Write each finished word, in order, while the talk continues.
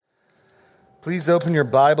Please open your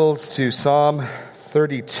Bibles to Psalm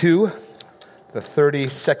 32, the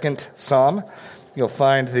 32nd Psalm. You'll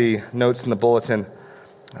find the notes in the bulletin.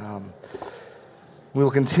 We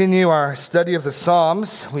will continue our study of the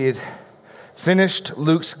Psalms. We had finished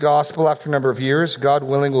Luke's Gospel after a number of years. God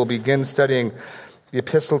willing, we'll begin studying the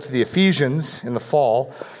Epistle to the Ephesians in the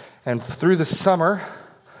fall. And through the summer,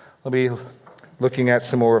 we'll be looking at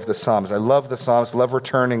some more of the Psalms. I love the Psalms, love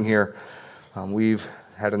returning here. We've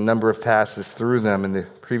had a number of passes through them in the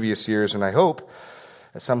previous years, and I hope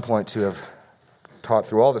at some point to have taught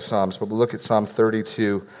through all the Psalms, but we'll look at Psalm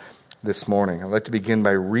 32 this morning. I'd like to begin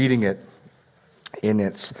by reading it in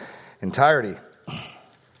its entirety.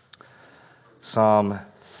 Psalm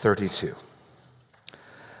 32.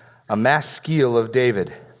 A maskil of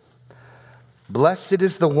David. Blessed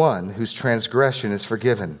is the one whose transgression is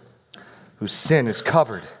forgiven, whose sin is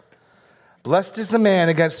covered. Blessed is the man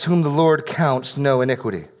against whom the Lord counts no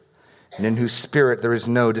iniquity, and in whose spirit there is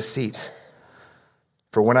no deceit.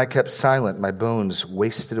 For when I kept silent, my bones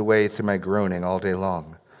wasted away through my groaning all day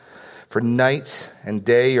long. For night and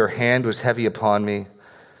day your hand was heavy upon me.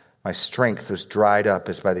 My strength was dried up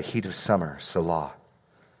as by the heat of summer. Selah.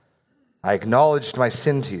 I acknowledged my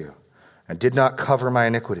sin to you and did not cover my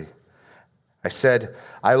iniquity. I said,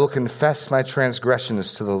 I will confess my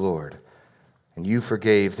transgressions to the Lord. And you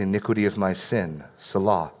forgave the iniquity of my sin.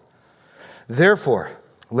 Selah. Therefore,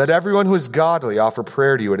 let everyone who is godly offer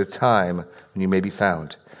prayer to you at a time when you may be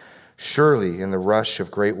found. Surely in the rush of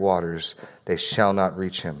great waters they shall not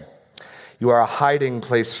reach him. You are a hiding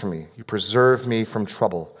place for me. You preserve me from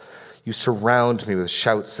trouble. You surround me with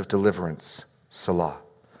shouts of deliverance. Selah.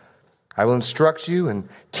 I will instruct you and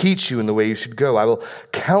teach you in the way you should go. I will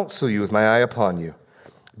counsel you with my eye upon you.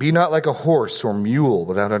 Be not like a horse or mule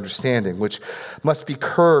without understanding, which must be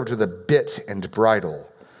curbed with a bit and bridle,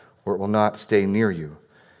 or it will not stay near you.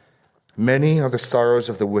 Many are the sorrows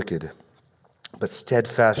of the wicked, but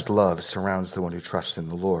steadfast love surrounds the one who trusts in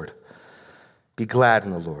the Lord. Be glad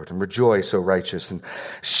in the Lord and rejoice, O righteous, and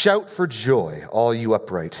shout for joy, all you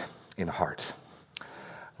upright in heart.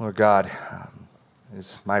 Lord God, it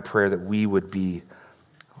is my prayer that we would be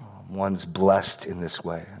one's blessed in this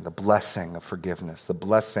way, the blessing of forgiveness, the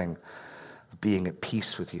blessing of being at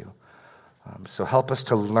peace with you. So help us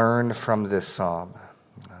to learn from this psalm,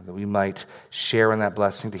 that we might share in that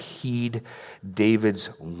blessing, to heed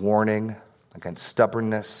David's warning against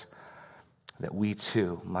stubbornness, that we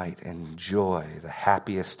too might enjoy the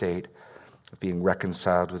happy estate of being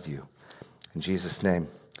reconciled with you. In Jesus' name,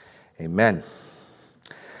 amen.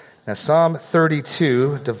 Now, Psalm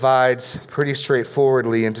 32 divides pretty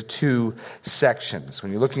straightforwardly into two sections.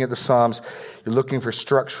 When you're looking at the Psalms, you're looking for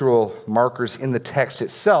structural markers in the text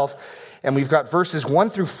itself. And we've got verses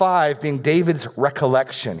 1 through 5 being David's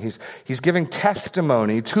recollection. He's giving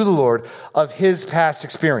testimony to the Lord of his past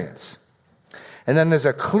experience. And then there's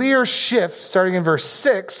a clear shift starting in verse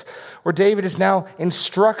 6, where David is now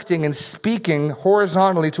instructing and speaking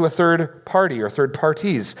horizontally to a third party or third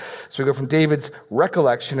parties. So we go from David's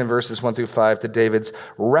recollection in verses 1 through 5 to David's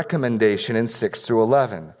recommendation in 6 through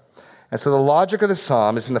 11. And so the logic of the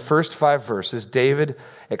psalm is in the first 5 verses, David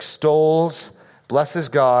extols, blesses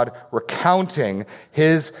God, recounting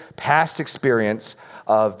his past experience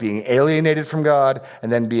of being alienated from God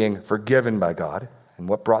and then being forgiven by God, and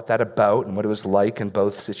what brought that about and what it was like in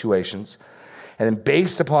both situations. And then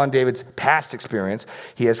based upon David's past experience,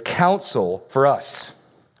 he has counsel for us.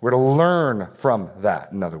 We're to learn from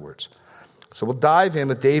that, in other words. So we'll dive in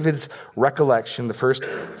with David's recollection, the first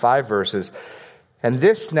 5 verses. And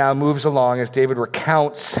this now moves along as David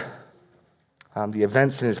recounts the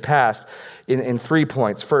events in his past in 3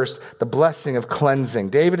 points. First, the blessing of cleansing.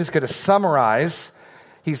 David is going to summarize.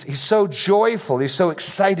 He's so joyful, he's so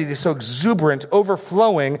excited, he's so exuberant,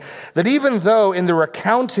 overflowing, that even though in the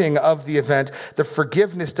recounting of the event, the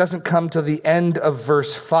forgiveness doesn't come to the end of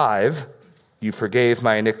verse 5, you forgave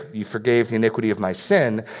the iniquity of my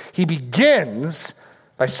sin, he begins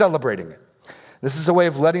by celebrating it. This is a way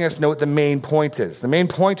of letting us know what the main point is. The main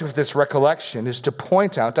point of this recollection is to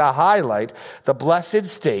point out, to highlight the blessed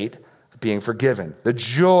state of being forgiven, the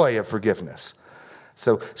joy of forgiveness.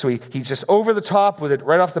 So he's just over the top with it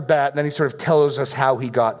right off the bat, and then he sort of tells us how he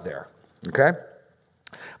got there. Okay?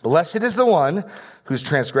 Blessed is the one whose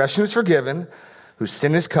transgression is forgiven, whose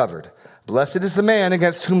sin is covered. Blessed is the man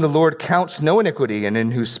against whom the Lord counts no iniquity, and in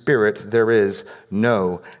whose spirit there is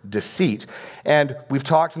no deceit. And we've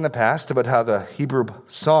talked in the past about how the Hebrew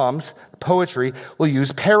Psalms, poetry, will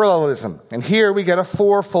use parallelism. And here we get a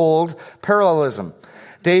fourfold parallelism.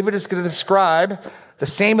 David is going to describe the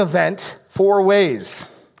same event 4 ways.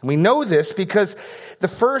 We know this because the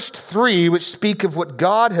first three, which speak of what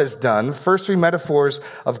God has done, the first three metaphors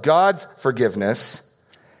of God's forgiveness,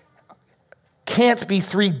 can't be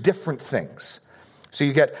three different things. So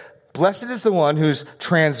you get, blessed is the one whose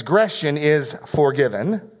transgression is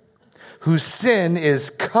forgiven, whose sin is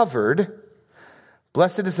covered.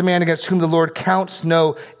 Blessed is the man against whom the Lord counts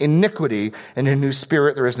no iniquity, and in whose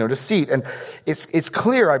spirit there is no deceit. And it's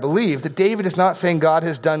clear, I believe, that David is not saying God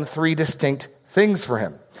has done three distinct things for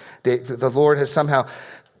him. The Lord has somehow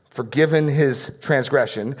forgiven his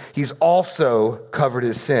transgression. He's also covered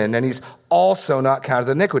his sin, and he's also not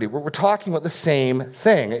counted iniquity. We're talking about the same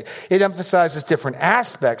thing. It emphasizes different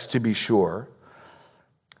aspects, to be sure,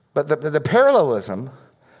 but the parallelism,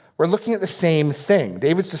 we're looking at the same thing.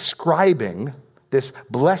 David's describing this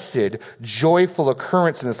blessed, joyful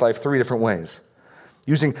occurrence in his life three different ways,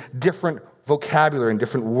 using different vocabulary and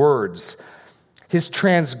different words. His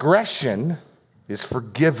transgression is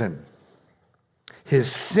forgiven.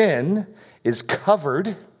 His sin is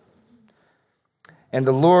covered, and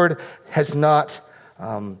the Lord has not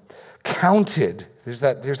counted. There's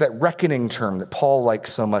that reckoning term that Paul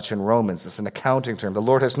likes so much in Romans. It's an accounting term. The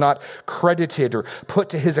Lord has not credited or put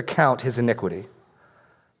to his account his iniquity.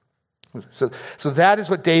 So that is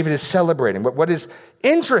what David is celebrating. But what is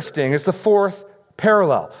interesting is the fourth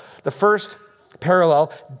parallel. The first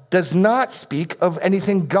parallel does not speak of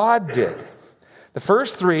anything God did. The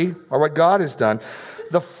first three are what God has done.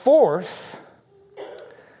 The fourth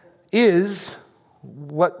is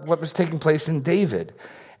what was taking place in David.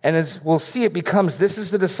 And as we'll see, this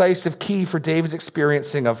is the decisive key for David's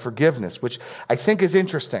experiencing of forgiveness, which I think is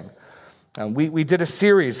interesting. We did a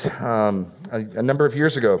series a number of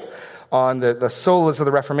years ago on the solas of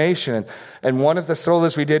the Reformation. And one of the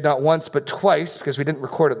solas we did not once but twice, because we didn't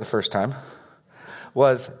record it the first time,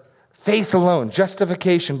 was faith alone,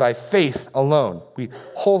 justification by faith alone. We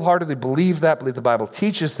wholeheartedly believe the Bible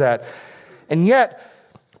teaches that. And yet,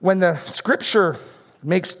 when the Scripture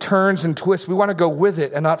makes turns and twists, we want to go with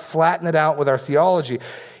it and not flatten it out with our theology.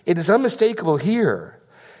 It is unmistakable here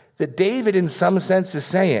that David, in some sense, is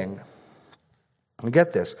saying, and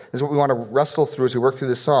get this is what we want to wrestle through as we work through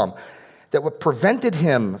this psalm, that what prevented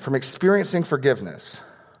him from experiencing forgiveness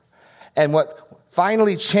and what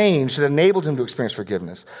finally changed that enabled him to experience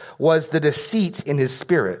forgiveness was the deceit in his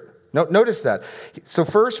spirit. Notice that. So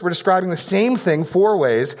first, we're describing the same thing four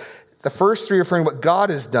ways. The first three referring to what God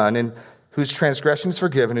has done, in whose transgression is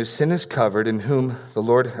forgiven, whose sin is covered, against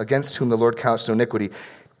whom the Lord counts no iniquity,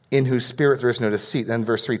 in whose spirit there is no deceit. Then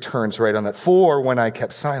verse 3 turns right on that. For when I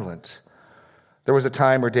kept silent. There was a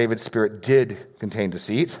time where David's spirit did contain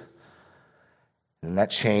deceit, and that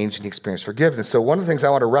changed and he experienced forgiveness. So one of the things I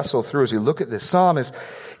want to wrestle through as we look at this psalm is,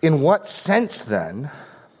 in what sense then,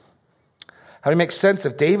 how do we make sense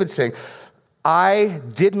of David saying, I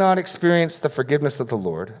did not experience the forgiveness of the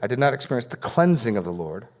Lord, I did not experience the cleansing of the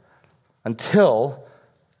Lord, until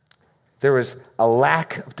there was a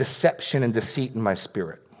lack of deception and deceit in my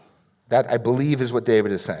spirit. That, I believe, is what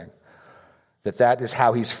David is saying. That is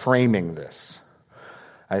how he's framing this.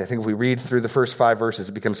 I think if we read through the first 5 verses,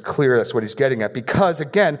 it becomes clear that's what he's getting at. Because,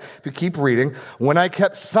 again, if you keep reading, when I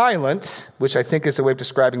kept silent, which I think is a way of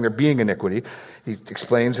describing there being iniquity, he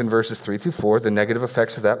explains in verses 3 through 4 the negative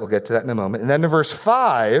effects of that. We'll get to that in a moment. And then in verse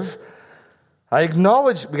 5, I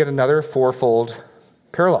acknowledge, we get another fourfold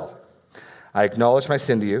parallel. I acknowledge my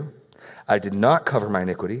sin to you. I did not cover my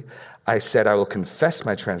iniquity. I said I will confess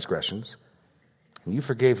my transgressions. And you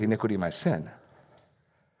forgave the iniquity of my sin.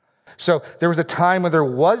 So there was a time when there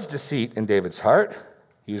was deceit in David's heart.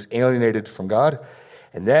 He was alienated from God.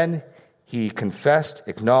 And then he confessed,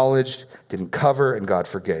 acknowledged, didn't cover, and God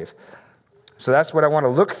forgave. So that's what I want to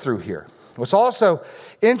look through here. What's also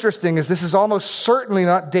interesting is this is almost certainly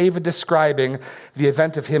not David describing the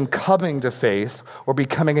event of him coming to faith or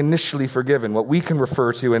becoming initially forgiven, what we can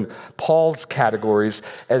refer to in Paul's categories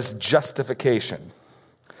as justification.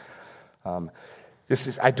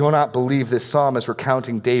 I do not believe this psalm is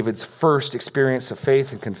recounting David's first experience of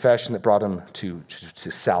faith and confession that brought him to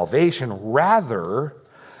salvation. Rather,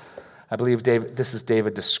 I believe this is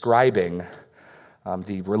David describing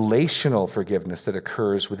the relational forgiveness that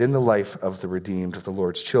occurs within the life of the redeemed, of the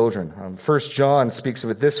Lord's children. 1 John speaks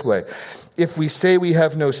of it this way. If we say we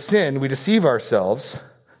have no sin, we deceive ourselves.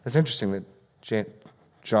 It's interesting that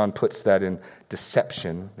John puts that in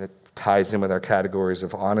deception. That ties in with our categories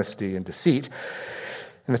of honesty and deceit.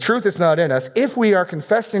 And the truth is not in us. If we are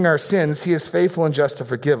confessing our sins, he is faithful and just to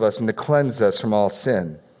forgive us and to cleanse us from all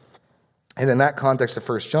sin. And in that context of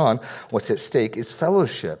 1 John, what's at stake is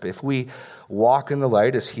fellowship. If we walk in the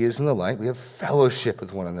light as he is in the light, we have fellowship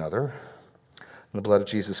with one another. And the blood of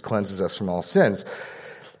Jesus cleanses us from all sins.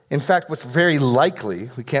 In fact, what's very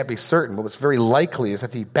likely, we can't be certain, but what's very likely is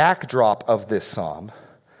that the backdrop of this psalm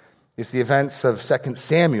is the events of 2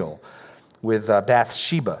 Samuel with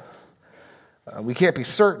Bathsheba. We can't be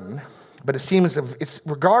certain, but it seems,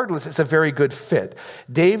 regardless, it's a very good fit.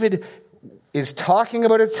 David is talking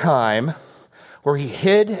about a time where he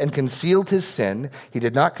hid and concealed his sin. He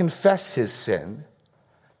did not confess his sin.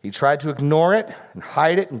 He tried to ignore it and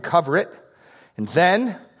hide it and cover it. And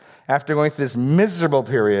then, after going through this miserable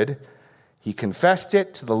period, he confessed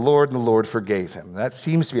it to the Lord, and the Lord forgave him. That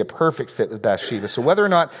seems to be a perfect fit with Bathsheba. So whether or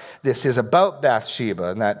not this is about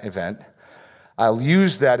Bathsheba in that event, I'll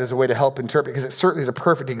use that as a way to help interpret, because it certainly is a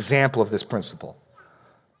perfect example of this principle.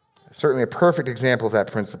 Certainly a perfect example of that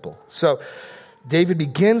principle. So David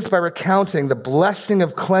begins by recounting the blessing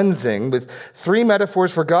of cleansing with 3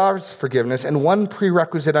 metaphors for God's forgiveness and 1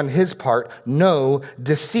 prerequisite on his part: no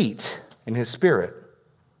deceit in his spirit.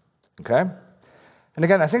 Okay? And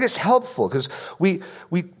again, I think it's helpful because we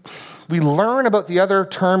learn about the other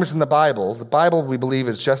terms in the Bible. The Bible, we believe,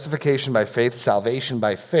 is justification by faith, salvation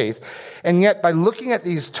by faith. And yet, by looking at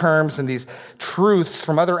these terms and these truths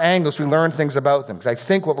from other angles, we learn things about them. Because I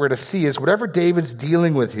think what we're going to see is whatever David's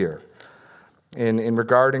dealing with here in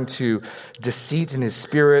regarding to deceit in his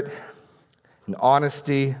spirit, and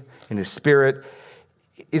honesty in his spirit,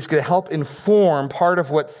 is going to help inform part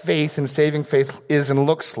of what faith and saving faith is and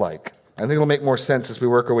looks like. I think it'll make more sense as we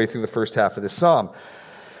work our way through the first half of this psalm.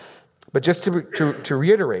 But just to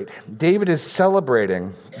reiterate, David is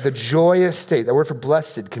celebrating the joyous state. That word for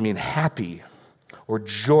blessed can mean happy or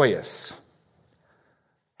joyous.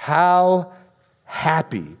 How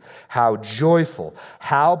happy, how joyful,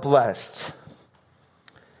 how blessed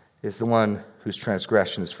is the one whose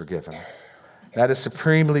transgression is forgiven. That is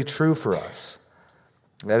supremely true for us.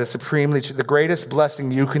 That is supremely true. The greatest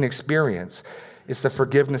blessing you can experience is the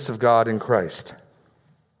forgiveness of God in Christ.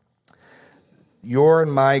 Your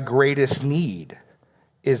and my greatest need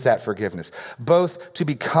is that forgiveness, both to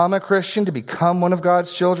become a Christian, to become one of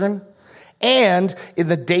God's children, and in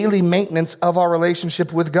the daily maintenance of our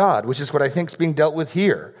relationship with God, which is what I think is being dealt with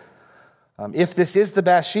here. If this is the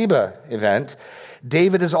Bathsheba event,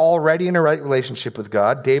 David is already in a right relationship with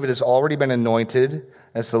God. David has already been anointed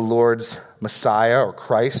as the Lord's Messiah or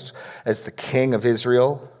Christ, as the King of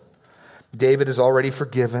Israel. David is already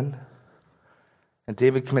forgiven. And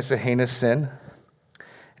David commits a heinous sin.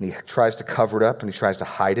 And he tries to cover it up and he tries to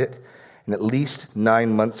hide it. And at least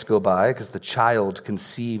 9 months go by because the child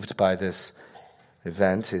conceived by this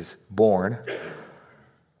event is born.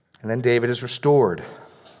 And then David is restored.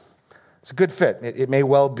 It's a good fit. It may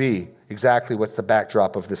well be exactly what the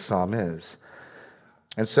backdrop of this psalm is.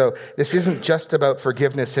 And so this isn't just about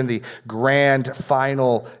forgiveness in the grand,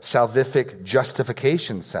 final, salvific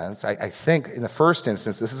justification sense. I think in the first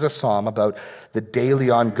instance, this is a psalm about the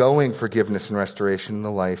daily ongoing forgiveness and restoration in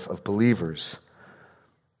the life of believers.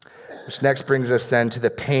 Which next brings us then to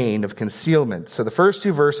the pain of concealment. So the first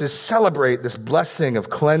 2 verses celebrate this blessing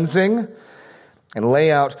of cleansing and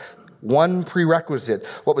lay out 1 prerequisite,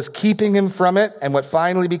 what was keeping him from it, and what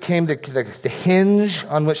finally became the hinge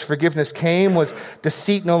on which forgiveness came was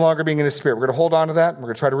deceit no longer being in his spirit. We're going to hold on to that. We're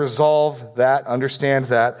going to try to resolve that, understand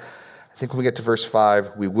that. I think when we get to verse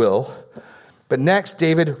 5, we will. But next,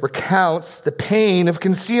 David recounts the pain of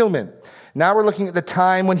concealment. Now we're looking at the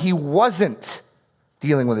time when he wasn't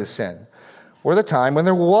dealing with his sin, or the time when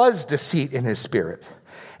there was deceit in his spirit,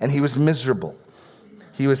 and he was miserable.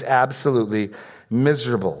 He was absolutely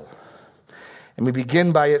miserable. And we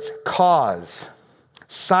begin by its cause,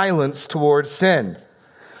 silence towards sin.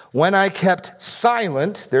 When I kept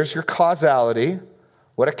silent, there's your causality.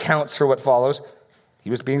 What accounts for what follows? He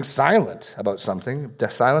was being silent about something,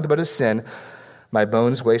 silent about his sin. My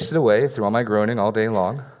bones wasted away through all my groaning all day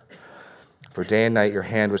long. For day and night your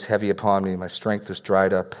hand was heavy upon me. My strength was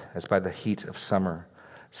dried up as by the heat of summer.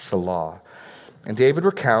 Selah. And David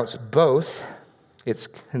recounts both its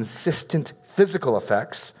consistent physical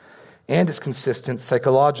effects and its consistent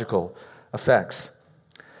psychological effects.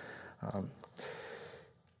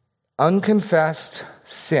 Unconfessed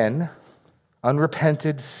sin,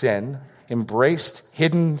 unrepented sin, embraced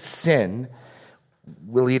hidden sin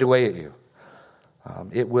will eat away at you.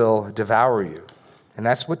 It will devour you. And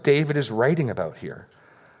that's what David is writing about here.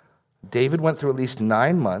 David went through at least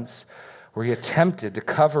 9 months where he attempted to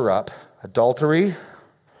cover up adultery,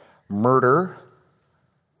 murder,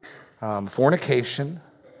 fornication,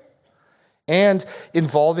 and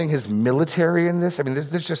involving his military in this. I mean,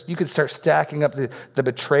 there's just, you could start stacking up the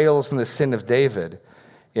betrayals and the sin of David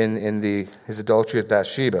in his adultery with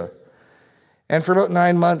Bathsheba. And for about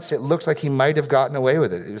 9 months, it looked like he might have gotten away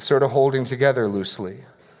with it. It was sort of holding together loosely.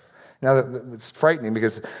 Now, it's frightening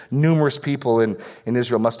because numerous people in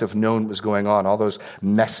Israel must have known what was going on. All those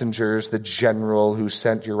messengers, the general who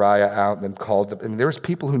sent Uriah out and then called them. I mean, there was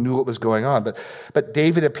people who knew what was going on, but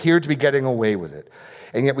David appeared to be getting away with it.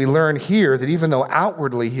 And yet we learn here that even though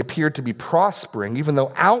outwardly he appeared to be prospering, even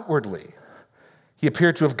though outwardly he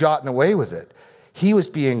appeared to have gotten away with it, he was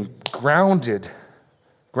being ground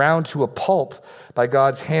to a pulp by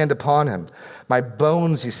God's hand upon him. My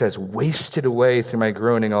bones, he says, wasted away through my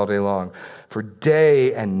groaning all day long. For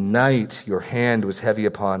day and night your hand was heavy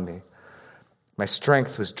upon me. My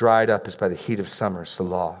strength was dried up as by the heat of summer.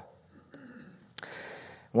 Selah.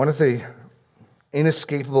 One of the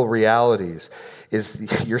inescapable realities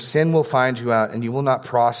is your sin will find you out and you will not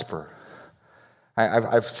prosper.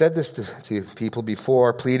 I've said this to people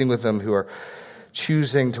before, pleading with them who are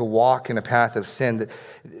choosing to walk in a path of sin, that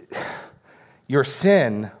your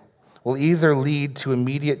sin will either lead to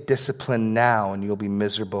immediate discipline now and you'll be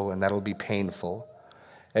miserable and that'll be painful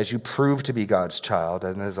as you prove to be God's child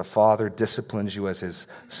and as a father disciplines you as his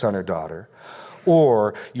son or daughter,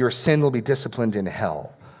 or your sin will be disciplined in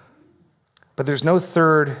hell. But there's no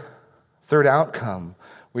third outcome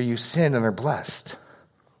where you sin and are blessed.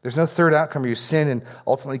 There's no third outcome where you sin and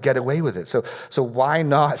ultimately get away with it. So why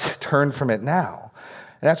not turn from it now?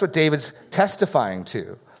 And that's what David's testifying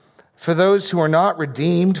to. For those who are not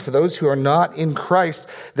redeemed, for those who are not in Christ,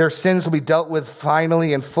 their sins will be dealt with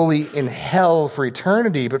finally and fully in hell for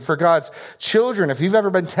eternity. But for God's children, if you've ever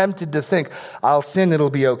been tempted to think, I'll sin, it'll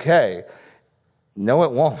be okay. No,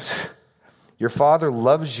 it won't. Your Father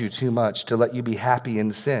loves you too much to let you be happy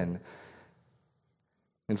in sin.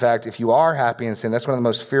 In fact, if you are happy in sin, that's one of the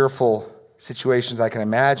most fearful situations I can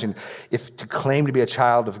imagine, if to claim to be a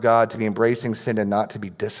child of God, to be embracing sin and not to be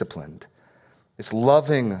disciplined. It's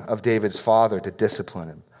loving of David's father to discipline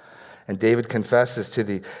him. And David confesses to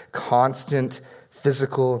the constant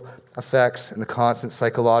physical effects and the constant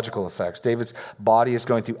psychological effects. David's body is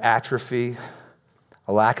going through atrophy,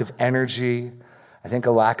 a lack of energy, I think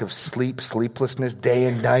a lack of sleeplessness, day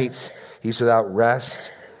and night. He's without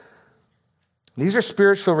rest. These are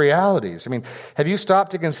spiritual realities. I mean, have you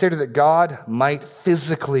stopped to consider that God might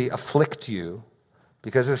physically afflict you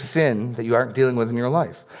because of sin that you aren't dealing with in your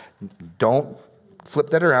life? Don't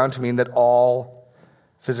flip that around to mean that all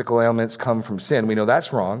physical ailments come from sin. We know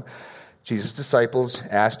that's wrong. Jesus' disciples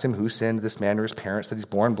asked him, who sinned, this man or his parents, that he's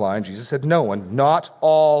born blind? Jesus said, no one. Not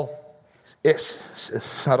all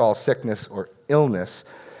sickness or illness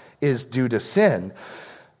is due to sin,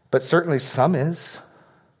 but certainly some is.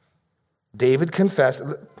 David confessed,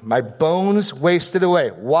 my bones wasted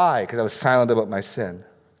away. Why? Because I was silent about my sin.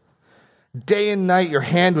 Day and night your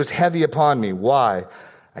hand was heavy upon me. Why?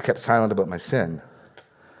 I kept silent about my sin.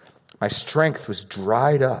 My strength was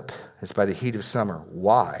dried up as by the heat of summer.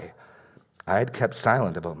 Why? I had kept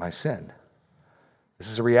silent about my sin. This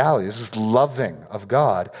is a reality. This is loving of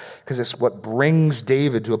God because it's what brings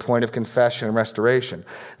David to a point of confession and restoration.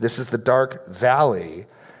 This is the dark valley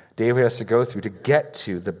David has to go through to get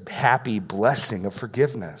to the happy blessing of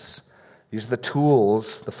forgiveness. These are the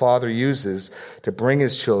tools the Father uses to bring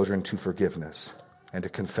his children to forgiveness and to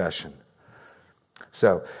confession.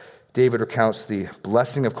 So, David recounts the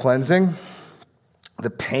blessing of cleansing, the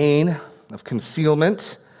pain of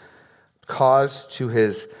concealment caused to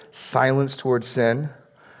his silence towards sin.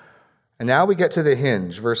 And now we get to the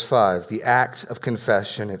hinge, verse 5, the act of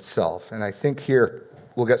confession itself. And I think here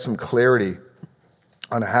we'll get some clarity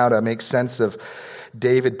on how to make sense of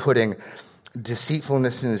David putting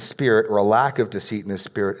deceitfulness in his spirit, or a lack of deceit in his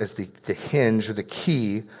spirit, as the hinge or the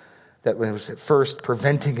key that was at first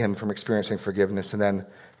preventing him from experiencing forgiveness and then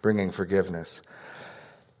bringing forgiveness.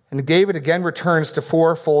 And David again returns to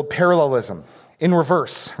fourfold parallelism in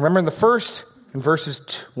reverse. Remember in the first, in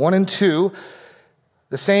verses 1 and 2,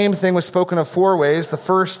 the same thing was spoken of four ways. The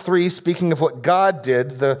first three speaking of what God did,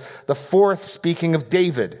 the fourth speaking of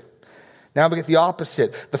David. Now we get the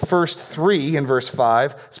opposite. The first three in verse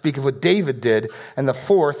 5 speak of what David did, and the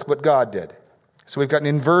fourth what God did. So we've got an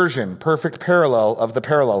inversion, perfect parallel of the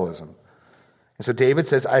parallelism. And so David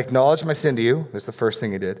says, I acknowledge my sin to you. That's the first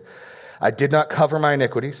thing he did. I did not cover my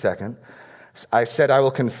iniquity. Second. I said, I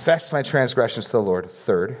will confess my transgressions to the Lord.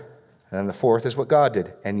 Third. And then the fourth is what God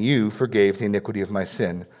did. And you forgave the iniquity of my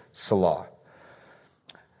sin. Selah.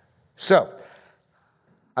 So,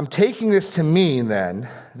 I'm taking this to mean then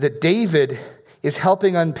that David is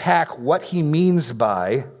helping unpack what he means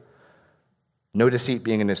by no deceit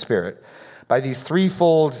being in his spirit, by these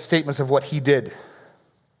threefold statements of what he did.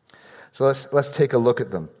 So let's take a look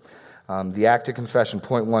at them. The act of confession,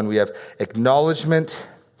 point 1, we have acknowledgement,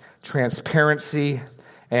 transparency,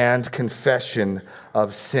 and confession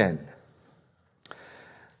of sin.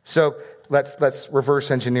 So let's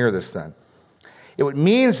reverse engineer this then. What it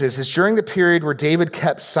means is during the period where David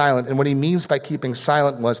kept silent, and what he means by keeping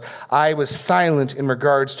silent was, I was silent in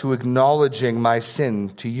regards to acknowledging my sin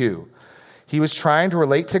to you. He was trying to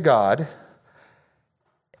relate to God.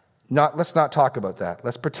 Let's not talk about that.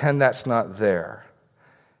 Let's pretend that's not there.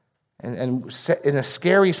 And in a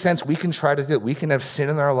scary sense, we can try to do it. We can have sin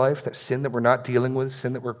in our life, that sin that we're not dealing with,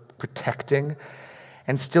 sin that we're protecting,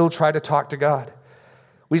 and still try to talk to God.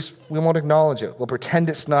 We won't acknowledge it. We'll pretend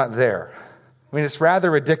it's not there. I mean, it's rather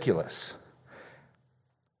ridiculous.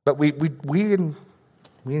 But we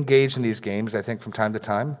engage in these games, I think, from time to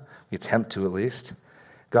time. We attempt to, at least.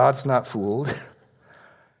 God's not fooled.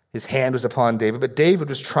 His hand was upon David, but David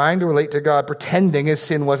was trying to relate to God, pretending his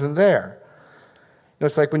sin wasn't there. You know,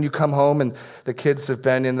 it's like when you come home and the kids have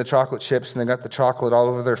been in the chocolate chips and they got the chocolate all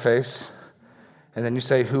over their face. And then you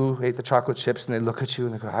say, who ate the chocolate chips? And they look at you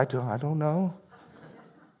and they go, I don't know.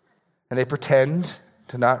 And they pretend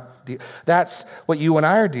to not. That's what you and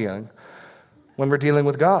I are doing when we're dealing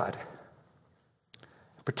with God.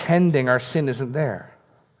 Pretending our sin isn't there.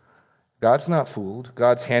 God's not fooled.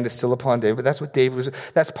 God's hand is still upon David. But that's what David was.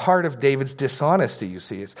 That's part of David's dishonesty, you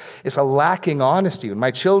see. It's a lacking honesty. And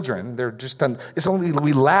my children, they're just done. It's only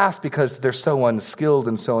we laugh because they're so unskilled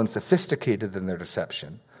and so unsophisticated in their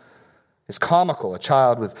deception. It's comical. A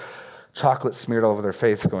child with chocolate smeared all over their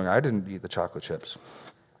face going, I didn't eat the chocolate chips.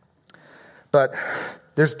 But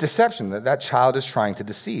there's deception. That child is trying to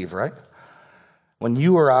deceive, right? When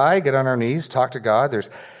you or I get on our knees, talk to God,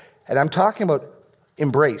 and I'm talking about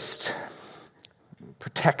embraced,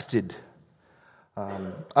 protected,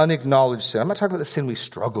 unacknowledged sin. I'm not talking about the sin we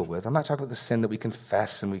struggle with. I'm not talking about the sin that we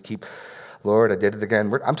confess and we keep, Lord, I did it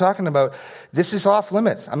again. I'm talking about this is off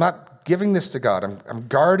limits. I'm not giving this to God. I'm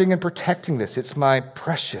guarding and protecting this. It's my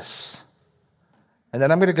precious. And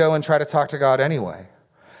then I'm going to go and try to talk to God anyway.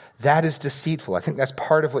 That is deceitful. I think that's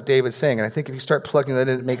part of what David's saying. And I think if you start plugging that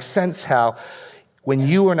in, it makes sense how when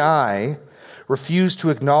you and I refuse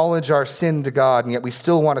to acknowledge our sin to God, and yet we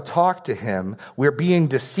still want to talk to him, we're being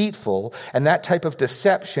deceitful, and that type of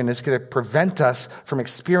deception is going to prevent us from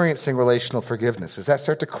experiencing relational forgiveness. Does that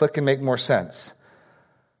start to click and make more sense?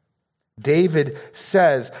 David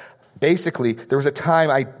says, basically, there was a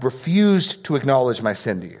time I refused to acknowledge my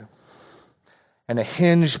sin to you. And a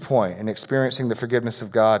hinge point in experiencing the forgiveness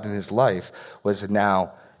of God in his life was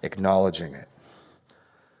now acknowledging it.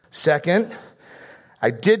 Second,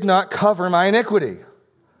 I did not cover my iniquity.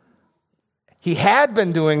 He had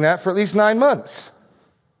been doing that for at least 9 months.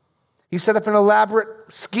 He set up an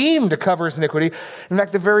elaborate scheme to cover his iniquity. In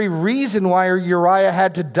fact, the very reason why Uriah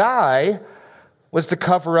had to die was to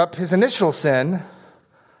cover up his initial sin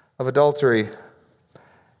of adultery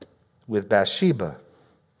with Bathsheba.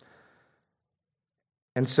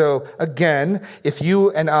 And so, again, if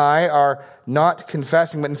you and I are not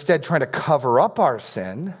confessing, but instead trying to cover up our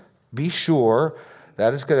sin, be sure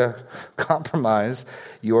that is going to compromise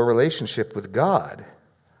your relationship with God.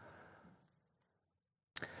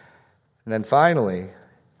 And then finally,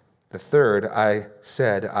 the third, I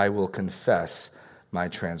said, I will confess my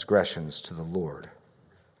transgressions to the Lord.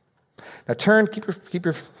 Now keep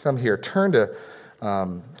your thumb here. Turn to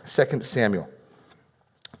 2 Samuel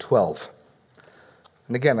 12.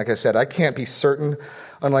 And again, like I said, I can't be certain,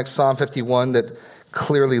 unlike Psalm 51 that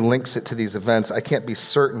clearly links it to these events, I can't be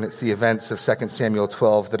certain it's the events of 2 Samuel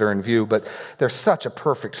 12 that are in view, but they're such a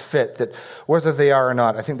perfect fit that whether they are or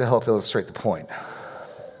not, I think they help illustrate the point.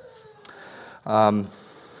 Now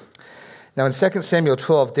in 2 Samuel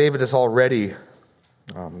 12, David has already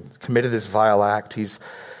committed this vile act. He's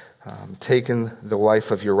taken the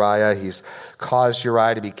wife of Uriah. He's caused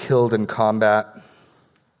Uriah to be killed in combat.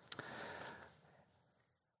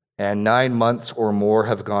 And 9 months or more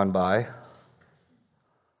have gone by.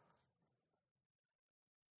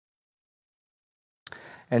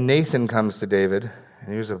 And Nathan comes to David,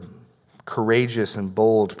 and he was a courageous and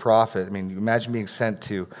bold prophet. I mean, you imagine being sent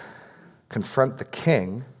to confront the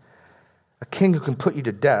king, a king who can put you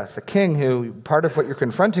to death, a king who, part of what you're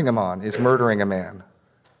confronting him on is murdering a man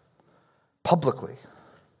publicly.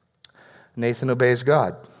 Nathan obeys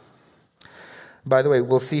God. By the way,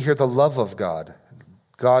 we'll see here the love of God.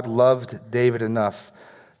 God loved David enough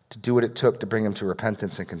to do what it took to bring him to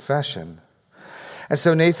repentance and confession. And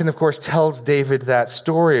so Nathan, of course, tells David that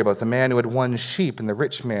story about the man who had won sheep and the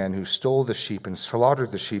rich man who stole the sheep and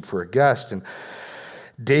slaughtered the sheep for a guest. And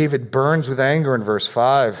David burns with anger in verse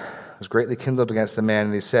 5, was greatly kindled against the man,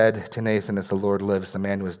 and he said to Nathan, as the Lord lives, the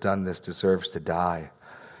man who has done this deserves to die.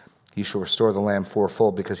 He shall restore the lamb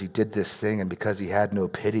fourfold because he did this thing and because he had no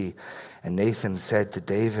pity. And Nathan said to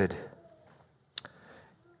David,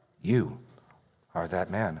 you are that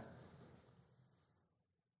man.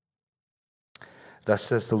 Thus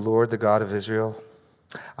says the Lord, the God of Israel,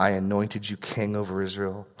 I anointed you king over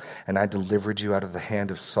Israel, and I delivered you out of the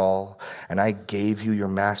hand of Saul, and I gave you your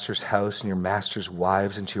master's house and your master's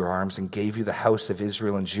wives into your arms, and gave you the house of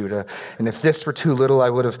Israel and Judah. And if this were too little, I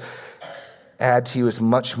would have added to you as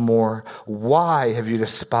much more. Why have you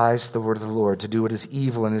despised the word of the Lord to do what is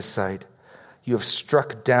evil in his sight? You have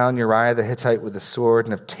struck down Uriah the Hittite with the sword,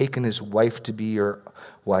 and have taken his wife to be your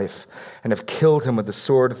wife, and have killed him with the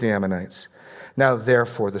sword of the Ammonites. Now,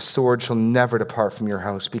 therefore, the sword shall never depart from your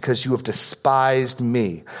house, because you have despised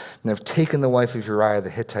me, and have taken the wife of Uriah the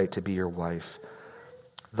Hittite to be your wife.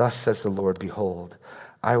 Thus says the Lord, behold,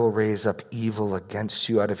 I will raise up evil against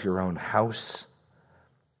you out of your own house,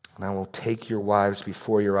 and I will take your wives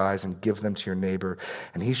before your eyes and give them to your neighbor,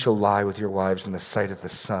 and he shall lie with your wives in the sight of the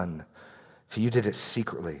sun. For you did it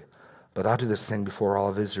secretly, but I'll do this thing before all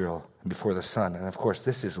of Israel and before the sun. And of course,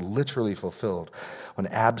 this is literally fulfilled when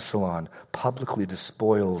Absalom publicly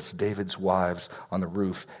despoils David's wives on the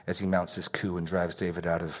roof as he mounts his coup and drives David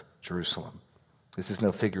out of Jerusalem. This is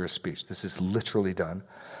no figure of speech. This is literally done.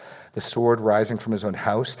 The sword rising from his own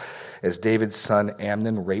house as David's son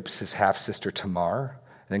Amnon rapes his half-sister Tamar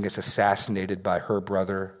and then gets assassinated by her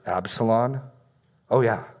brother Absalom. Oh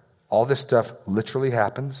yeah, all this stuff literally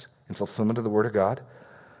happens in fulfillment of the word of God.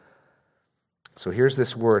 So here's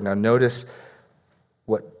this word. Now notice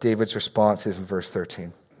what David's response is in verse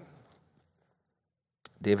 13.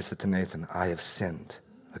 David said to Nathan, I have sinned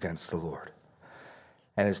against the Lord.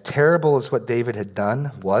 And as terrible as what David had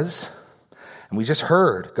done was, and we just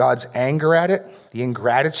heard God's anger at it, the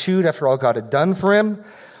ingratitude after all God had done for him,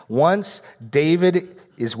 once David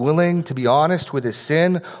is willing to be honest with his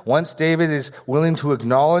sin, once David is willing to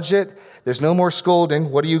acknowledge it, there's no more scolding.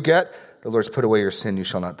 What do you get? The Lord's put away your sin, you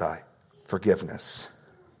shall not die. Forgiveness.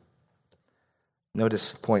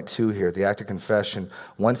 Notice point 2 here, the act of confession.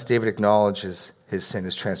 Once David acknowledges his sin,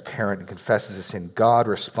 is transparent, and confesses his sin, God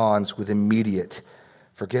responds with immediate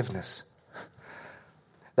forgiveness.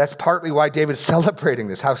 That's partly why David's celebrating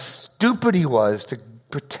this, how stupid he was to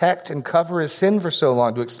protect and cover his sin for so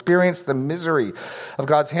long, to experience the misery of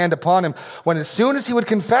God's hand upon him, when as soon as he would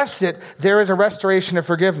confess it, there is a restoration of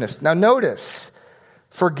forgiveness. Now notice,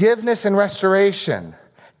 forgiveness and restoration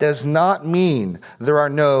does not mean there are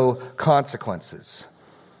no consequences.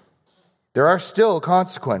 There are still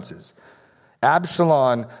consequences.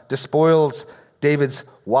 Absalom despoils David's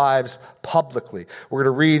wives publicly. We're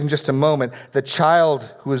going to read in just a moment, the child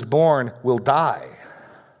who is born will die.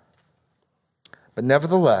 But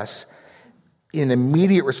nevertheless, in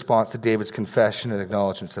immediate response to David's confession and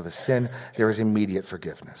acknowledgments of his sin, there is immediate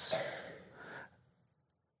forgiveness.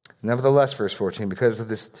 Nevertheless, verse 14, because of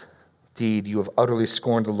this deed, you have utterly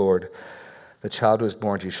scorned the Lord. The child who is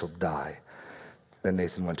born to you shall die. Then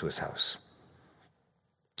Nathan went to his house.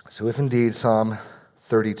 So if indeed Psalm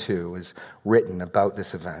 32 is written about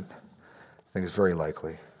this event, I think it's very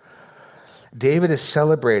likely, David is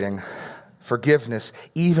celebrating forgiveness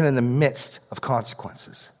even in the midst of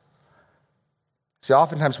consequences. See,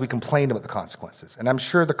 oftentimes we complain about the consequences, and I'm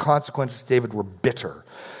sure the consequences, David, were bitter.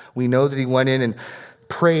 We know that he went in and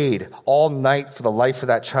prayed all night for the life of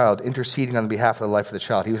that child, interceding on behalf of the life of the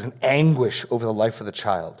child. He was in anguish over the life of the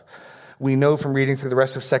child. We know from reading through the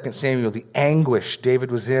rest of 2 Samuel the anguish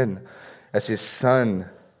David was in as his son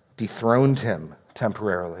dethroned him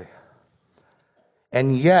temporarily.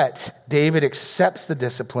 And yet, David accepts the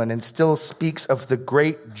discipline and still speaks of the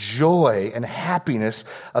great joy and happiness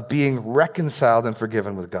of being reconciled and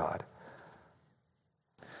forgiven with God.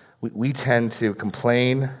 We tend to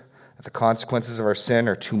complain that the consequences of our sin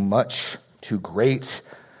are too much, too great.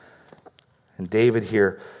 And David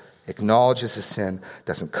here acknowledges his sin,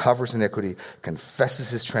 doesn't cover his iniquity,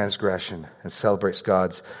 confesses his transgression, and celebrates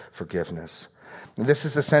God's forgiveness. And this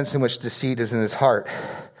is the sense in which deceit is in his heart.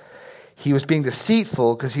 He was being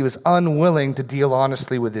deceitful because he was unwilling to deal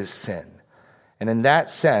honestly with his sin. And in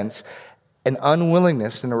that sense, an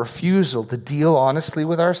unwillingness and a refusal to deal honestly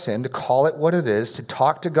with our sin, to call it what it is, to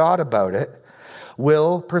talk to God about it,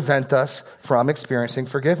 will prevent us from experiencing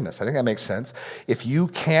forgiveness. I think that makes sense. If you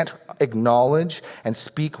can't acknowledge and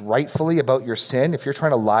speak rightfully about your sin, if you're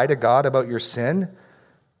trying to lie to God about your sin,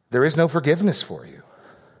 there is no forgiveness for you.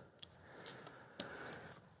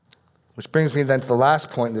 Which brings me then to the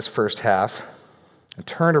last point in this first half, and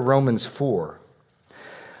turn to Romans 4.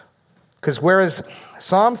 Because whereas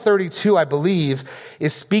Psalm 32, I believe,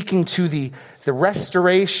 is speaking to the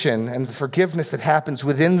restoration and the forgiveness that happens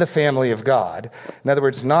within the family of God. In other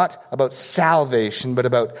words, not about salvation, but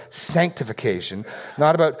about sanctification.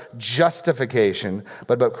 Not about justification,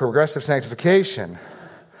 but about progressive sanctification.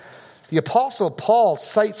 The Apostle Paul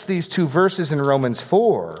cites these two verses in Romans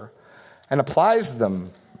 4 and applies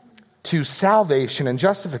them to salvation and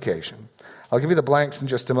justification. I'll give you the blanks in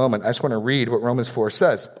just a moment. I just want to read what Romans 4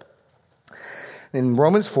 says. In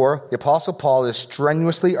Romans 4, the Apostle Paul is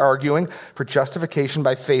strenuously arguing for justification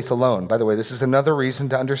by faith alone. By the way, this is another reason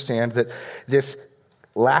to understand that this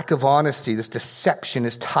lack of honesty, this deception,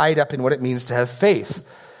 is tied up in what it means to have faith.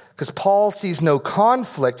 Because Paul sees no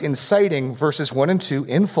conflict in citing verses 1 and 2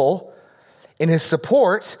 in full in his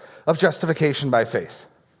support of justification by faith.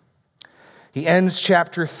 He ends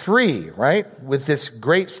chapter 3, right, with this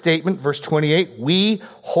great statement, verse 28, we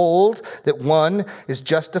hold that one is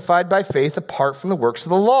justified by faith apart from the works of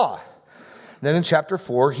the law. Then in chapter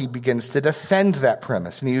 4, he begins to defend that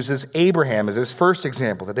premise, and he uses Abraham as his first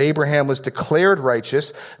example, that Abraham was declared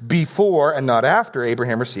righteous before and not after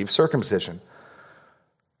Abraham received circumcision.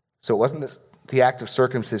 So it wasn't the act of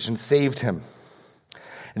circumcision saved him.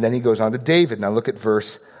 And then he goes on to David. Now look at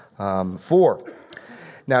verse 4.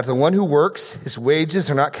 Now, to the one who works, his wages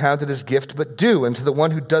are not counted as gift, but due. And to the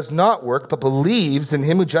one who does not work, but believes in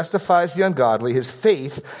him who justifies the ungodly, his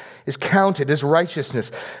faith is counted as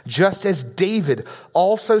righteousness. Just as David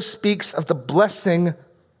also speaks of the blessing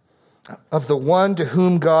of the one to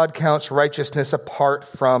whom God counts righteousness apart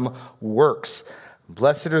from works.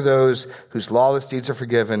 Blessed are those whose lawless deeds are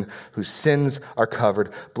forgiven, whose sins are covered.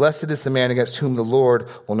 Blessed is the man against whom the Lord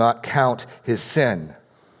will not count his sin.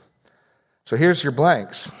 So here's your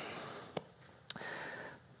blanks.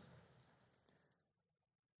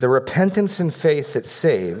 The repentance and faith that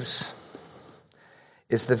saves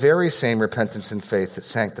is the very same repentance and faith that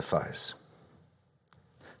sanctifies.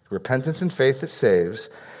 The repentance and faith that saves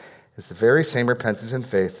is the very same repentance and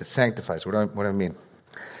faith that sanctifies. What do I mean?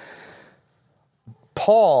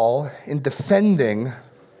 Paul, in defending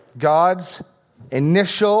God's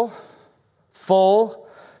initial, full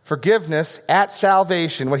forgiveness at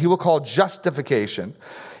salvation, what he will call justification,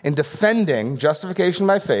 in defending justification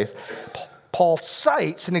by faith, Paul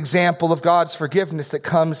cites an example of God's forgiveness that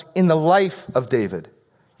comes in the life of David.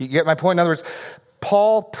 You get my point? In other words,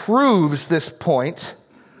 Paul proves this point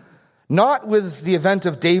not with the event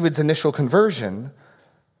of David's initial conversion,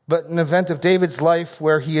 but an event of David's life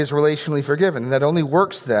where he is relationally forgiven. And that only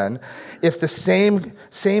works then if the same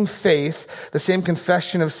faith, the same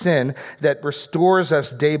confession of sin that restores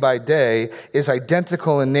us day by day is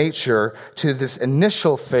identical in nature to this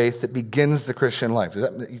initial faith that begins the Christian life. Is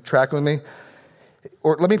that, you tracking with me?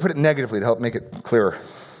 Or let me put it negatively to help make it clearer.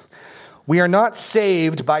 We are not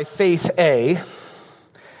saved by faith A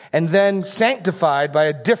and then sanctified by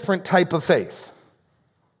a different type of faith.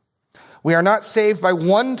 We are not saved by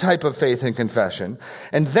one type of faith and confession,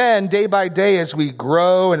 and then day by day as we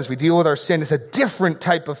grow and as we deal with our sin, it's a different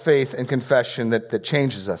type of faith and confession that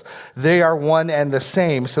changes us. They are one and the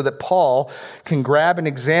same, so that Paul can grab an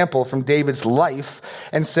example from David's life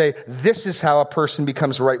and say, this is how a person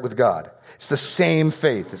becomes right with God. It's the same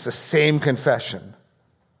faith. It's the same confession.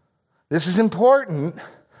 This is important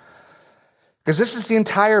because this is the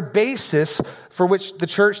entire basis for which the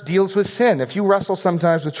church deals with sin. If you wrestle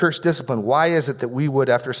sometimes with church discipline, why is it that we would,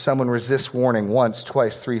 after someone resists warning once,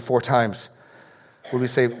 twice, 3, 4 times, would we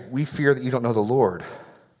say, we fear that you don't know the Lord?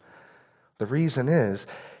 The reason is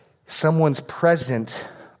someone's present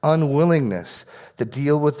unwillingness to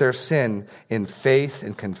deal with their sin in faith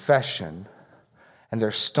and confession, and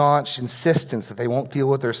their staunch insistence that they won't deal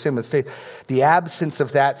with their sin with faith, the absence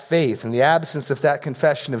of that faith and the absence of that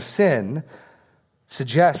confession of sin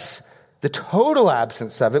suggests the total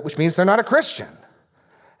absence of it, which means they're not a Christian.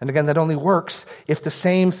 And again, that only works if the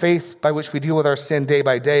same faith by which we deal with our sin day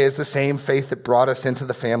by day is the same faith that brought us into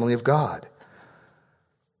the family of God.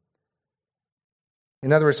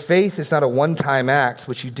 In other words, faith is not a one-time act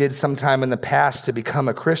which you did sometime in the past to become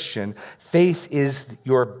a Christian. Faith is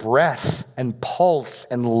your breath and pulse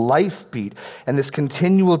and life beat, and this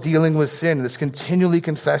continual dealing with sin, this continually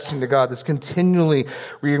confessing to God, this continually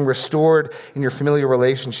being restored in your familiar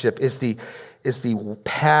relationship is the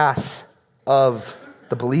path of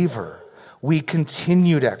the believer. We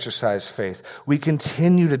continue to exercise faith. We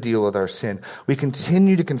continue to deal with our sin. We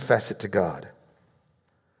continue to confess it to God.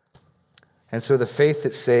 And so the faith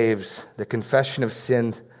that saves, the confession of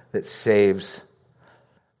sin that saves,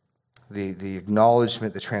 the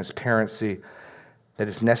acknowledgement, the transparency that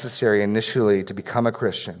is necessary initially to become a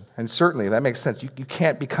Christian. And certainly that makes sense. You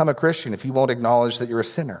can't become a Christian if you won't acknowledge that you're a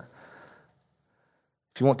sinner.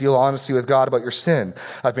 If you won't deal honestly with God about your sin.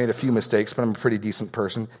 I've made a few mistakes, but I'm a pretty decent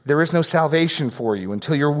person. There is no salvation for you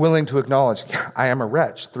until you're willing to acknowledge, I am a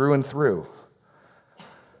wretch through and through.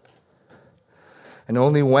 And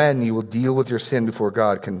only when you will deal with your sin before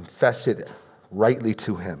God, confess it rightly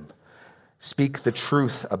to him, Speak the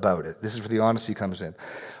truth about it. This is where the honesty comes in.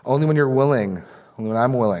 Only when you're willing, only when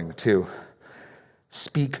I'm willing to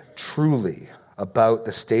speak truly about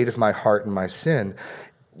the state of my heart and my sin,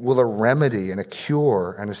 will a remedy and a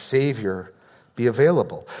cure and a savior be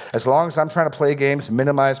available. As long as I'm trying to play games,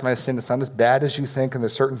 minimize my sin, it's not as bad as you think, and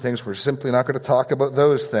there's certain things we're simply not going to talk about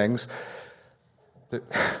those things.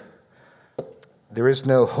 There is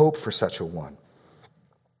no hope for such a one.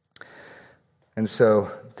 And so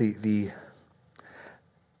the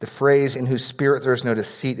phrase, in whose spirit there is no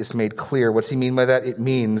deceit, is made clear. What's he mean by that? It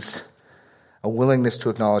means a willingness to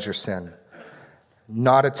acknowledge your sin,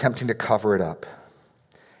 not attempting to cover it up,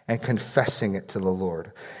 and confessing it to the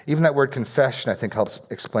Lord. Even that word confession, I think, helps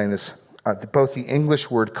explain this. Both the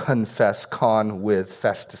English word confess, con with,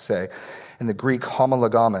 fess to say, and the Greek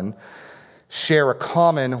homologamon share a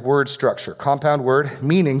common word structure, compound word,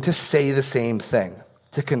 meaning to say the same thing.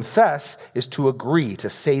 To confess is to agree, to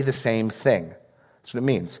say the same thing. That's what it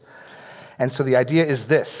means. And so the idea is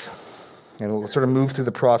this, and we'll sort of move through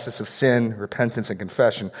the process of sin, repentance, and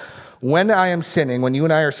confession. When I am sinning, when you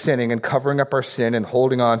and I are sinning and covering up our sin and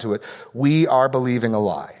holding on to it, we are believing a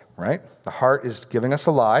lie, right? The heart is giving us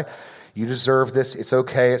a lie. You deserve this. It's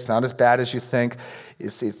okay. It's not as bad as you think.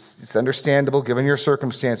 It's understandable given your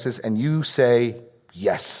circumstances. And you say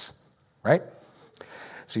yes, right?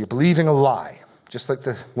 So you're believing a lie, just like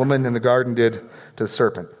the woman in the garden did to the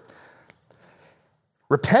serpent.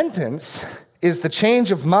 Repentance is the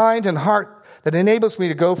change of mind and heart that enables me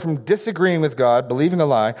to go from disagreeing with God, believing a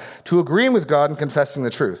lie, to agreeing with God and confessing the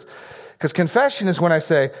truth. Because confession is when I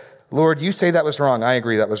say, Lord, you say that was wrong. I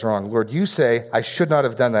agree that was wrong. Lord, you say I should not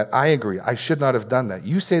have done that. I agree. I should not have done that.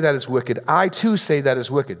 You say that is wicked. I too say that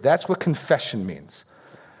is wicked. That's what confession means,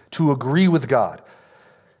 to agree with God.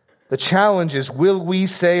 The challenge is, will we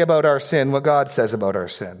say about our sin what God says about our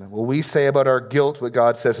sin? Will we say about our guilt what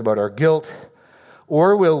God says about our guilt?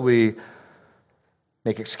 Or will we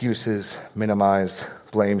make excuses, minimize,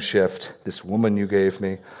 blame shift, this woman you gave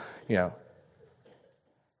me,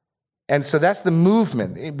 And so that's the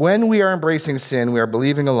movement. When we are embracing sin, we are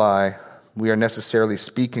believing a lie. We are necessarily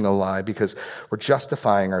speaking a lie because we're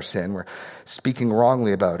justifying our sin. We're speaking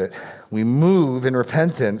wrongly about it. We move in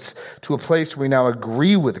repentance to a place where we now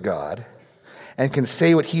agree with God and can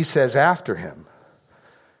say what he says after him.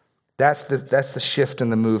 That's the shift in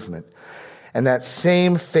the movement. And that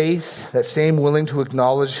same faith, that same willingness to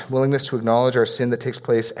acknowledge our sin that takes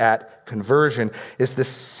place at conversion is the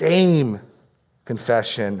same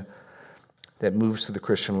confession that moves through the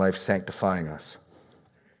Christian life, sanctifying us.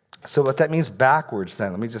 So what that means backwards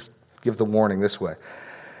then, let me just give the warning this way.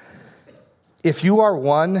 If you are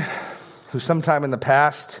one who sometime in the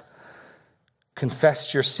past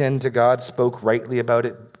confessed your sin to God, spoke rightly about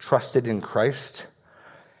it, trusted in Christ,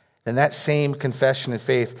 then that same confession and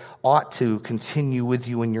faith ought to continue with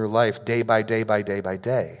you in your life day by day by day by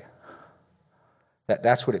day.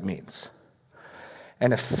 That's what it means.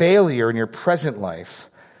 And a failure in your present life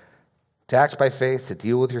to act by faith, to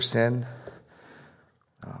deal with your sin,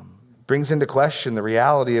 brings into question the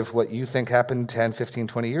reality of what you think happened 10, 15,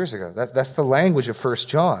 20 years ago. That's the language of 1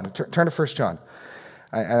 John. Turn to 1 John.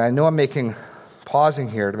 And I know I'm pausing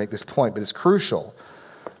here to make this point, but it's crucial.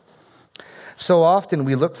 So often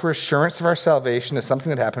we look for assurance of our salvation as something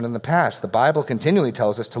that happened in the past. The Bible continually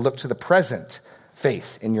tells us to look to the present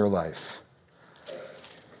faith in your life.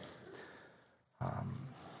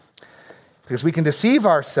 Because we can deceive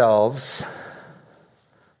ourselves,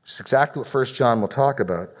 which is exactly what 1 John will talk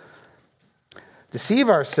about, deceive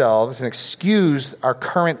ourselves and excuse our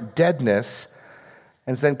current deadness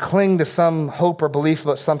and then cling to some hope or belief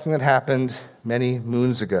about something that happened many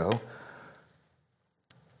moons ago.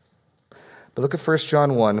 But look at 1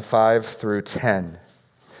 John 1, 5 through 10.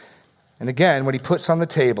 And again, what he puts on the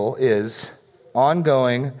table is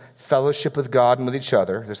ongoing fellowship with God and with each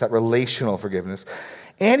other. There's that relational forgiveness.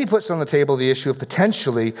 And he puts on the table the issue of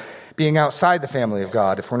potentially being outside the family of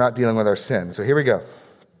God if we're not dealing with our sin. So here we go.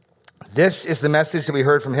 This is the message that we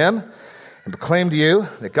heard from him and proclaim to you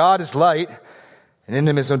that God is light and in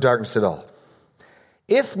him is no darkness at all.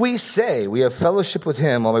 If we say we have fellowship with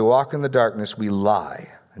him while we walk in the darkness, we lie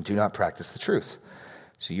and do not practice the truth.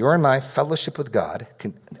 So your and my fellowship with God,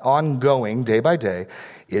 ongoing day by day,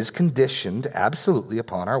 is conditioned absolutely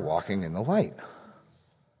upon our walking in the light.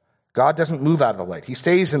 God doesn't move out of the light. He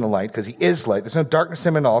stays in the light because he is light. There's no darkness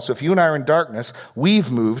in him at all. So if you and I are in darkness, we've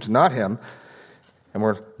moved, not him, and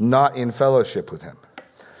we're not in fellowship with him.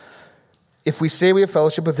 If we say we have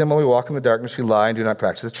fellowship with him while we walk in the darkness, we lie and do not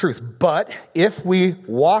practice the truth. But if we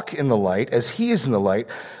walk in the light, as he is in the light,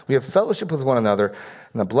 we have fellowship with one another,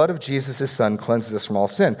 and the blood of Jesus, his son, cleanses us from all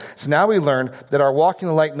sin. So now we learn that our walking in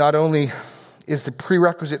the light not only is the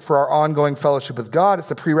prerequisite for our ongoing fellowship with God, it's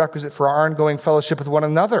the prerequisite for our ongoing fellowship with one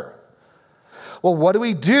another. Well, what do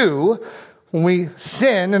we do when we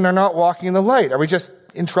sin and are not walking in the light? Are we just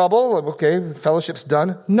in trouble? Okay, fellowship's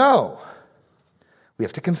done? No. We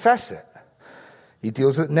have to confess it. He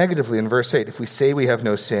deals with it negatively in verse 8. If we say we have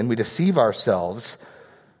no sin, we deceive ourselves.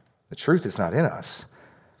 The truth is not in us.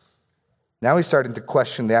 Now he's starting to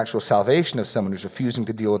question the actual salvation of someone who's refusing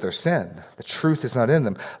to deal with their sin. The truth is not in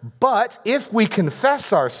them. But if we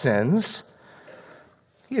confess our sins,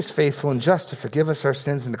 he is faithful and just to forgive us our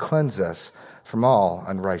sins and to cleanse us from all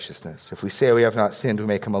unrighteousness. If we say we have not sinned, we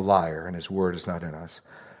make him a liar, and his word is not in us.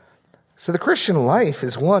 So the Christian life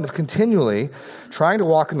is one of continually trying to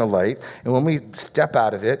walk in the light, and when we step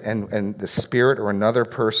out of it and the Spirit or another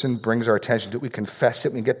person brings our attention to it, we confess it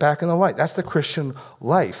and we get back in the light. That's the Christian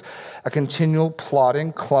life. A continual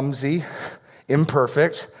plodding, clumsy,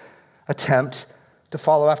 imperfect attempt to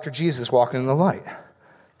follow after Jesus walking in the light.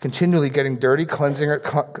 Continually getting dirty,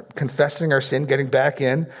 confessing our sin, getting back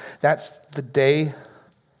in. That's the day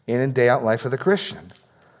in and day out life of the Christian.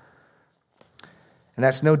 And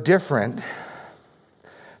that's no different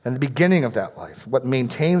than the beginning of that life. What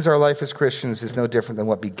maintains our life as Christians is no different than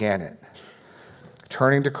what began it.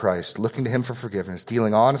 Turning to Christ, looking to him for forgiveness,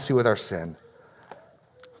 dealing honestly with our sin,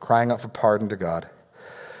 crying out for pardon to God.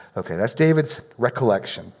 Okay, that's David's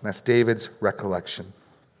recollection. Let's deal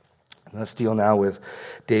now with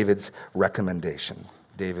David's recommendation.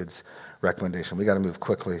 We got to move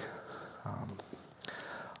quickly.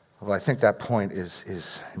 Although I think that point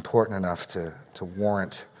is important enough to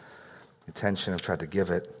warrant the attention I've tried to give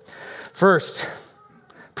it. First,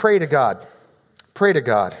 pray to God. Pray to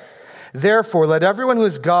God. Therefore, let everyone who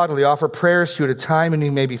is godly offer prayers to you at a time when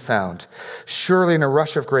you may be found. Surely in a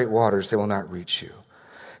rush of great waters they will not reach you.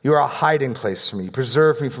 You are a hiding place for me. You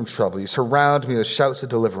preserve me from trouble. You surround me with shouts of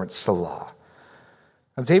deliverance. Selah.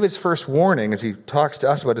 Now, David's first warning, as he talks to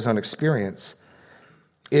us about his own experience,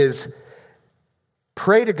 is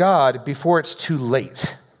pray to God before it's too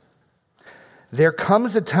late. There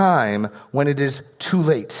comes a time when it is too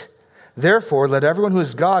late. Therefore, let everyone who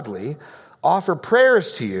is godly offer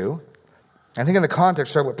prayers to you. I think in the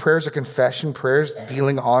context, what prayers are confession, prayers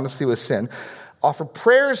dealing honestly with sin. Offer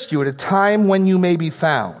prayers to you at a time when you may be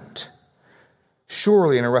found.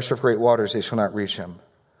 Surely in a rush of great waters they shall not reach him.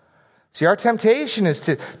 See, our temptation is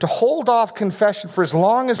to hold off confession for as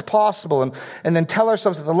long as possible and then tell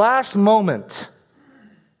ourselves at the last moment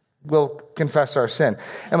we'll confess our sin.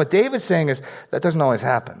 And what David's saying is that doesn't always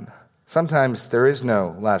happen. Sometimes there is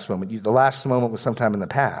no last moment. The last moment was sometime in the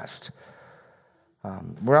past.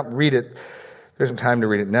 We're not read it. There's some time to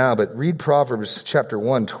read it now, but read Proverbs chapter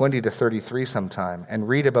 1, 20 to 33 sometime, and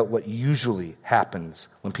read about what usually happens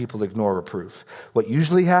when people ignore reproof. What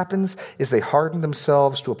usually happens is they harden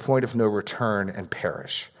themselves to a point of no return and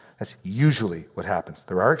perish. That's usually what happens.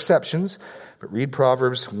 There are exceptions, but read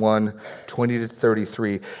Proverbs 1, 20 to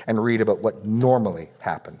 33, and read about what normally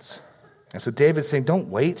happens. And so David's saying, don't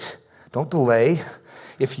wait, don't delay.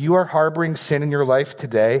 If you are harboring sin in your life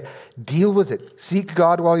today, deal with it. Seek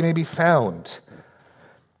God while he may be found.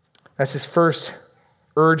 That's his first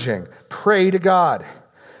urging. Pray to God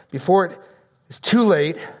before it is too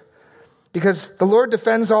late, because the Lord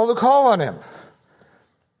defends all who call on him.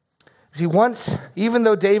 See, even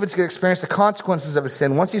though David's going to experience the consequences of his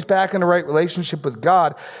sin, once he's back in the right relationship with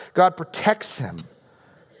God, God protects him.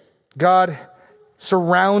 God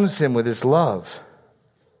surrounds him with his love.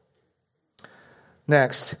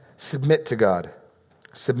 Next, submit to God.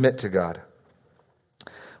 Submit to God.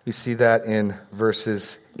 We see that in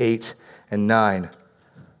verses 8 and 9.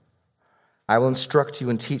 I will instruct you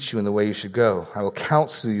and teach you in the way you should go. I will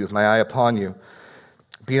counsel you with my eye upon you.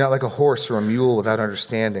 Be not like a horse or a mule without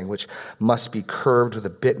understanding, which must be curbed with a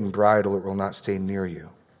bit and bridle, it will not stay near you.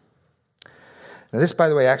 Now this, by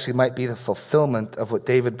the way, actually might be the fulfillment of what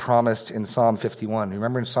David promised in Psalm 51.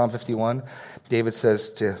 Remember in Psalm 51, David says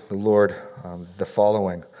to the Lord the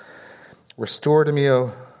following, Restore to me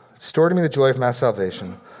the joy of my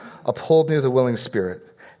salvation. Uphold me with a willing spirit.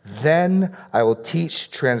 Then I will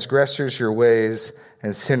teach transgressors your ways,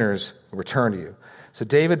 and sinners will return to you. So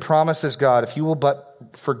David promises God, if you will but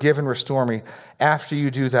forgive and restore me, after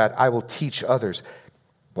you do that, I will teach others.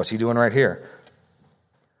 What's he doing right here?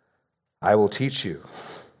 I will teach you.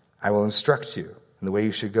 I will instruct you in the way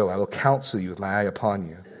you should go. I will counsel you with my eye upon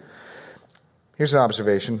you. Here's an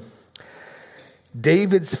observation.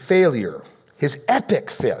 David's failure, his epic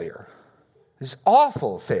failure, his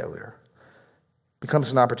awful failure,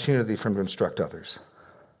 becomes an opportunity for him to instruct others.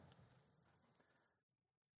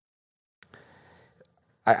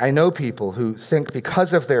 I know people who think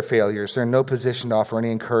because of their failures, they're in no position to offer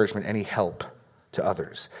any encouragement, any help to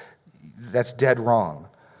others. That's dead wrong.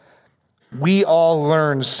 We all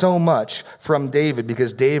learn so much from David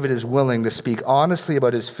because David is willing to speak honestly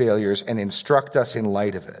about his failures and instruct us in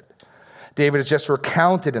light of it. David has just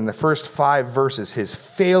recounted in the first 5 verses his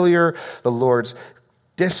failure, the Lord's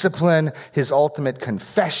discipline, his ultimate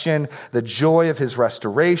confession, the joy of his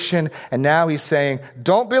restoration, and now he's saying,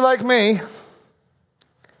 don't be like me.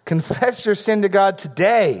 Confess your sin to God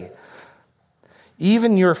today.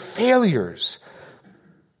 Even your failures,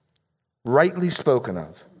 rightly spoken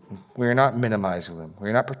of. We are not minimizing them. We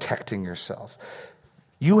are not protecting yourself.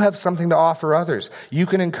 You have something to offer others. You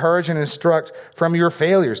can encourage and instruct from your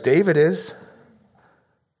failures. David is.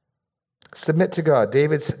 Submit to God.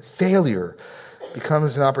 David's failure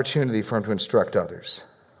becomes an opportunity for him to instruct others.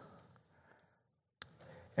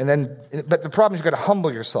 But the problem is you've got to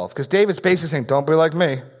humble yourself, because David's basically saying, don't be like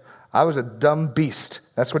me. I was a dumb beast.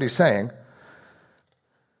 That's what he's saying.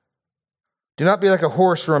 Do not be like a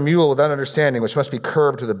horse or a mule without understanding, which must be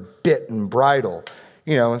curbed with a bit and bridle.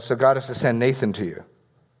 So God has to send Nathan to you.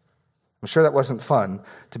 I'm sure that wasn't fun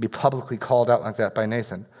to be publicly called out like that by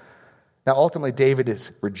Nathan. Now, ultimately, David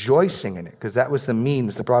is rejoicing in it because that was the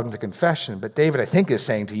means that brought him to confession. But David, I think, is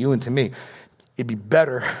saying to you and to me, it'd be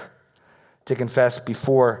better to confess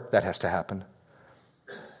before that has to happen.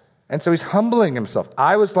 And so he's humbling himself.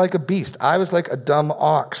 I was like a beast. I was like a dumb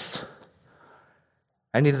ox.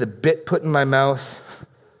 I needed a bit put in my mouth.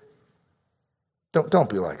 Don't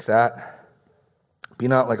be like that. Be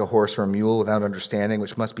not like a horse or a mule without understanding,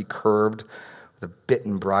 which must be curbed with a bit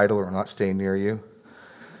and bridle or not stay near you.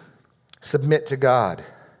 Submit to God.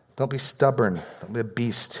 Don't be stubborn. Don't be a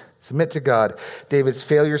beast. Submit to God. David's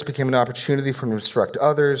failures became an opportunity for him to instruct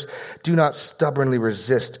others. Do not stubbornly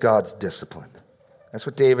resist God's discipline. That's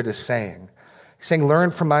what David is saying. He's saying,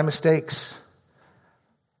 learn from my mistakes.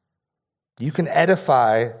 You can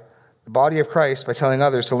edify the body of Christ by telling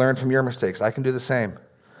others to learn from your mistakes. I can do the same.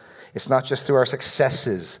 It's not just through our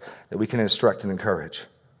successes that we can instruct and encourage.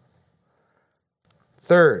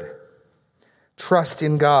 Third, trust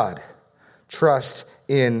in God. Trust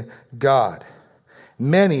in God.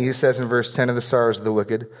 Many, he says in verse 10, of the sorrows of the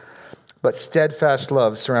wicked, but steadfast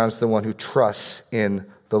love surrounds the one who trusts in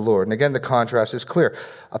the Lord. And again, the contrast is clear.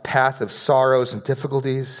 A path of sorrows and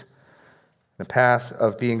difficulties, a path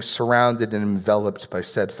of being surrounded and enveloped by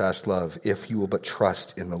steadfast love, if you will but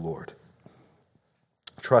trust in the Lord.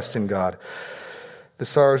 Trust in God. The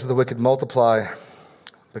sorrows of the wicked multiply,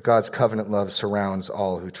 but God's covenant love surrounds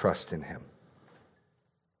all who trust in him.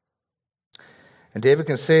 And David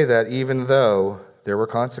can say that even though there were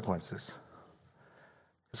consequences.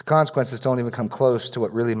 His consequences don't even come close to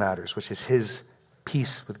what really matters, which is his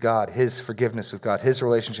peace with God, his forgiveness with God, his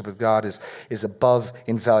relationship with God is above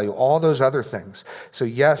in value. All those other things. So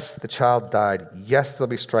yes, the child died. Yes, there'll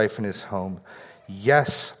be strife in his home.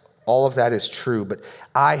 Yes, all of that is true. But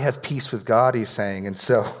I have peace with God, he's saying. And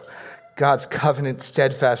so God's covenant,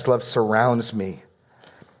 steadfast love surrounds me.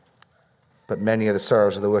 But many are the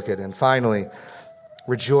sorrows of the wicked. And finally,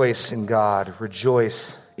 rejoice in God.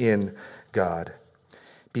 Rejoice in God.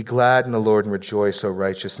 Be glad in the Lord and rejoice, O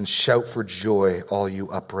righteous, and shout for joy, all you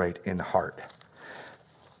upright in heart.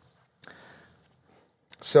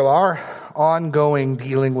 So our ongoing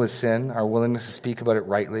dealing with sin, our willingness to speak about it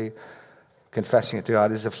rightly, confessing it to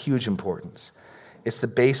God, is of huge importance. It's the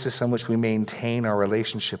basis on which we maintain our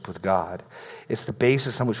relationship with God. It's the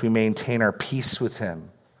basis on which we maintain our peace with him,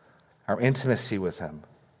 our intimacy with him.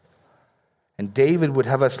 And David would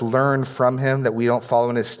have us learn from him that we don't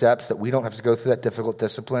follow in his steps, that we don't have to go through that difficult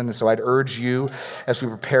discipline. And so I'd urge you, as we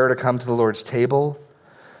prepare to come to the Lord's table,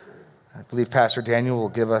 I believe Pastor Daniel will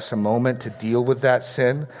give us a moment to deal with that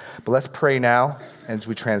sin. But let's pray now as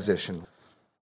we transition.